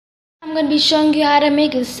I'm going to be showing you how to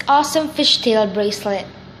make this awesome fishtail bracelet.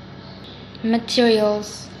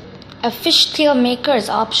 Materials. A fishtail maker is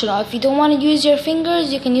optional. If you don't want to use your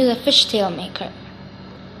fingers, you can use a fishtail maker.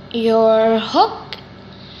 Your hook,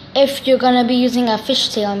 if you're going to be using a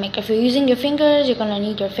fishtail maker. If you're using your fingers, you're going to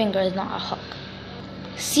need your fingers, not a hook.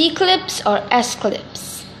 C-clips or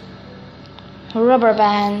S-clips. Rubber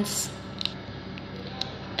bands.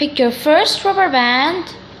 Pick your first rubber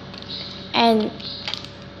band and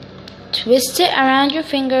twist it around your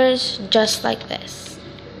fingers just like this.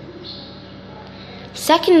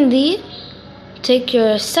 Secondly, take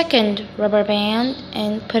your second rubber band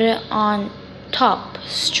and put it on top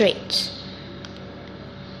straight.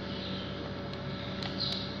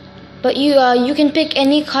 But you can pick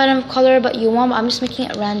any kind of color but you want. I'm just making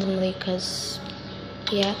it randomly because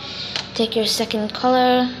yeah. Take your second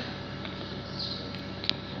color.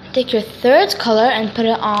 Take your third color and put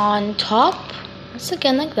it on top. Once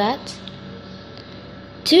again like that.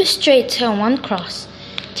 2 straight and 1 cross.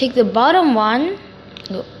 Take the bottom one,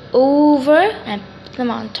 go over and put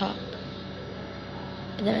them on top.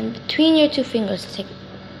 And then in between your 2 fingers,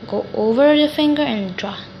 go over the finger and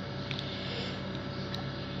draw.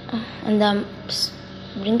 And then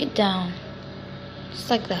bring it down,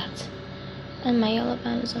 just like that. And my yellow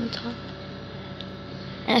band is on top.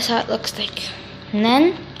 And that's how it looks like. And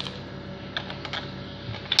then,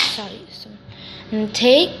 and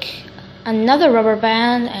take another rubber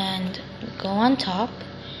band and go on top.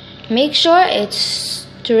 Make sure it's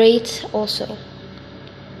straight also.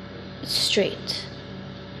 It's straight.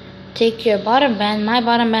 Take your bottom band. My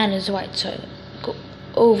bottom band is white, so go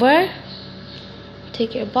over.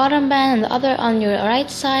 Take your bottom band and the other on your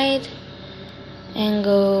right side and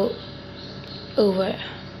go over.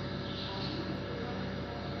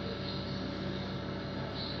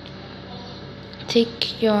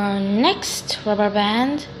 Take your next rubber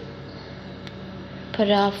band, put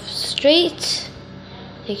it off straight,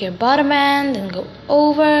 take your bottom band and go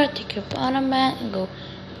over, take your bottom band and go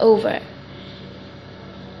over.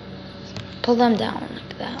 Pull them down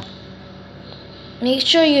like that. Make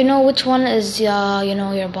sure you know which one is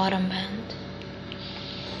your bottom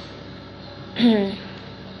band.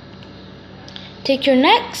 Take your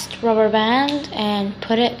next rubber band and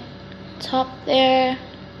put it top there.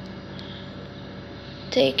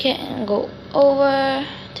 Take it and go over.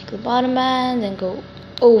 Take the bottom band and go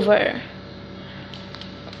over.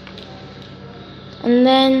 And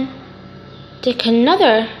then take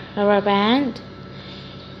another rubber band.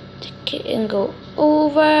 Take it and go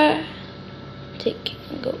over. Take it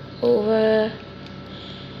and go over.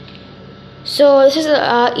 So this is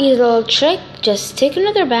a easy little trick. Just take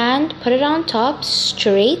another band, put it on top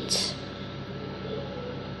straight.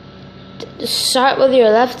 Start with your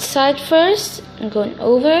left side first and going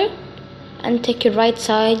over, and take your right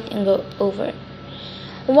side and go over.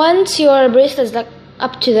 Once your bracelet is like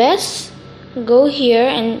up to this, go here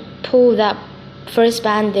and pull that first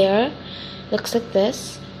band there. Looks like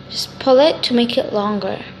this. Just pull it to make it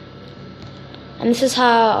longer. And this is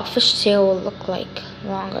how a fishtail will look like,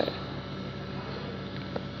 longer.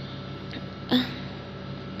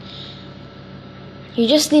 You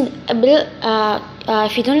just need a bit,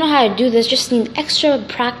 if you don't know how to do this, just need extra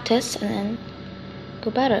practice and then go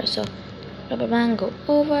better. So, rubber band, go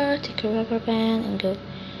over, take your rubber band and go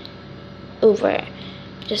over.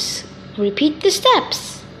 Just repeat the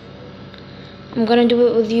steps. I'm gonna do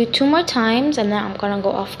it with you 2 more times and then I'm gonna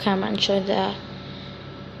go off camera and show the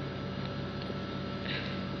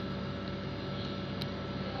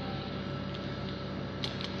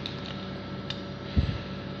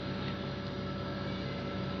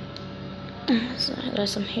so there's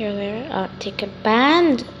some hair there. Take a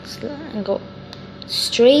band and go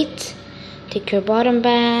straight. Take your bottom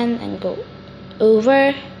band and go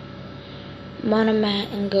over. Bottom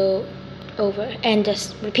band and go over. And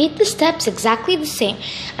just repeat the steps exactly the same.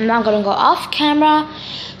 I'm not gonna go off camera.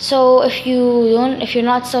 So if you're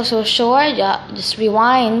not so sure, just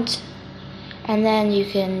rewind, and then you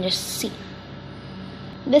can just see.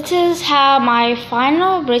 This is how my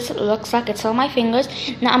final bracelet looks like. It's on my fingers.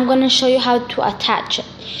 Now I'm going to show you how to attach it.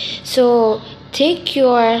 So take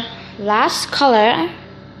your last color.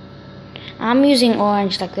 I'm using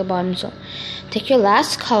orange like the bottom. So take your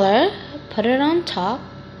last color, put it on top,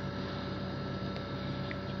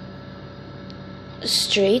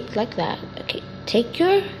 straight like that. Okay, take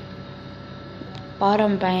your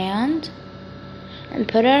bottom band and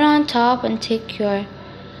put it on top, and take your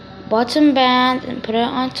bottom band and put it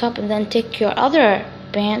on top, and then take your other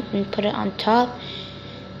band and put it on top,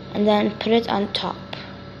 and then put it on top.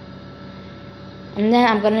 And then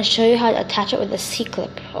I'm going to show you how to attach it with a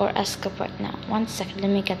C-clip or S-clip right now. 1 second, let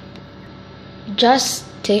me get just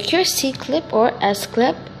take your C-clip or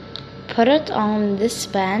S-clip, put it on this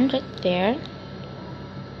band right there,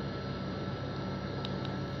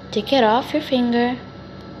 take it off your finger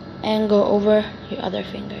and go over your other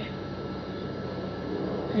finger,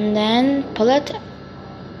 and then pull it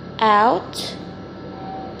out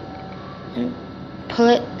and pull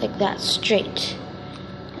it like that straight,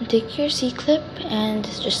 and take your C-clip and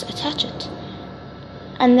just attach it.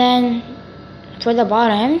 And then for the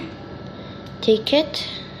bottom, take it,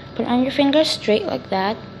 put it on your finger straight like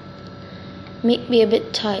that. Be a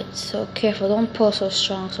bit tight, so careful, don't pull so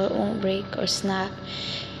strong so it won't break or snap.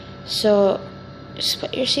 So just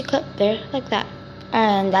put your C-clip there like that,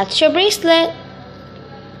 and that's your bracelet.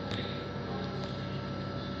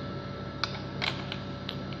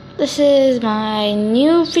 This is my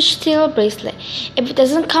new fishtail bracelet. If it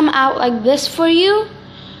doesn't come out like this for you,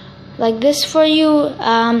 just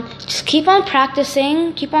keep on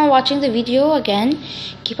practicing, keep on watching the video again,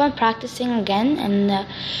 keep on practicing again, and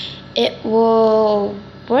it will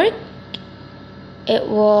work. It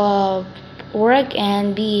will work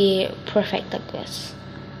and be perfect like this.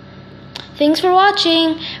 Thanks for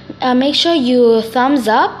watching. Make sure you thumbs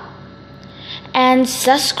up and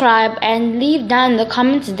subscribe, and leave down in the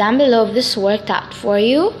comments down below if this worked out for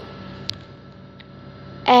you,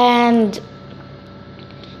 and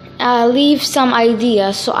leave some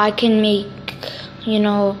ideas so I can make,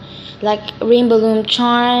 like rainbow loom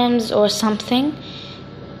charms or something.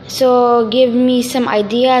 So give me some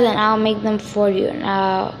ideas and I'll make them for you,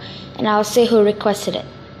 and I'll say who requested it.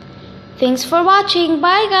 Thanks for watching.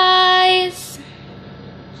 Bye guys.